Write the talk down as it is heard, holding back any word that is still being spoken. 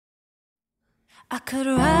I could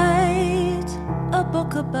write a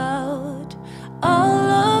book about all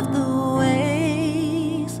of the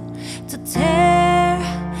ways to tear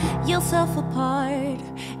yourself apart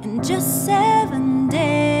in just 7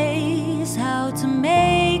 days. How to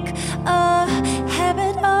make a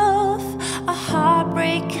habit of a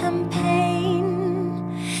heartbreak campaign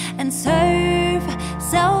and serve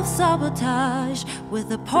self-sabotage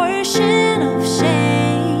with a portion of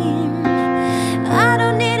shame. I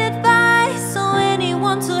don't need advice or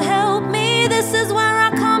anyone to help me. This is where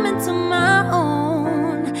I come into my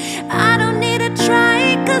own. I don't need to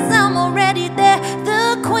try, 'cause I'm already there,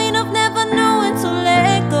 the queen of never knowing to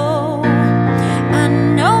let go. I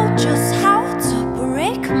know just how to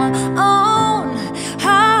break my own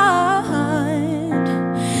heart.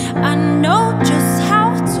 I know just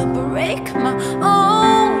how to break my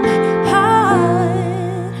own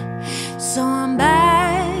heart. So I'm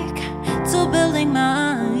back to building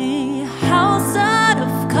my house out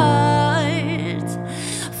of cards,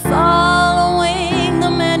 following the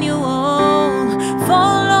manual for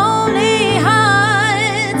lonely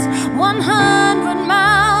hearts. 100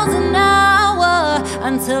 miles an hour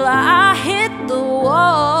until I hit the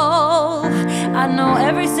wall. I know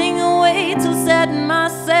every single way to set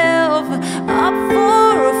myself up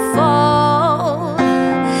for a fall.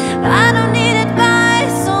 I don't need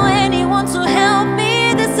advice or anyone to help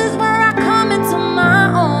me. This is where I come into my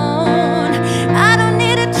own. I don't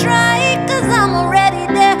need to try, 'cause I'm already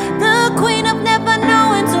there, the queen of never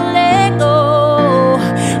knowing to let go.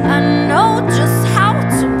 I know just how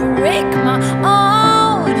to break my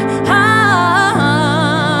own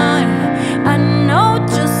heart. I know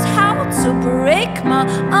just how to break my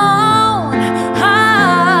own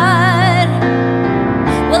heart.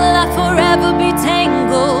 Will I forever be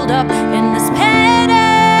tangled up in this pattern?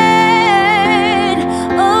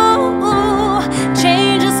 Oh,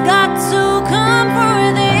 change has got to come from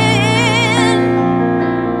within.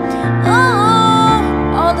 Oh,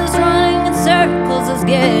 all this running in circles is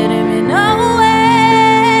getting me nowhere.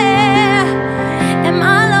 Am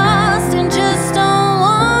I lost and just don't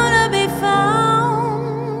wanna be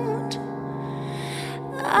found?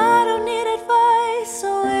 I don't need advice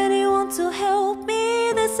or anyone to help me.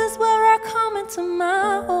 This is where I come into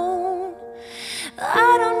my own.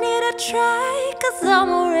 I don't need to try, 'cause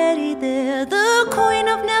I'm already there, the queen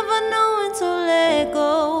of never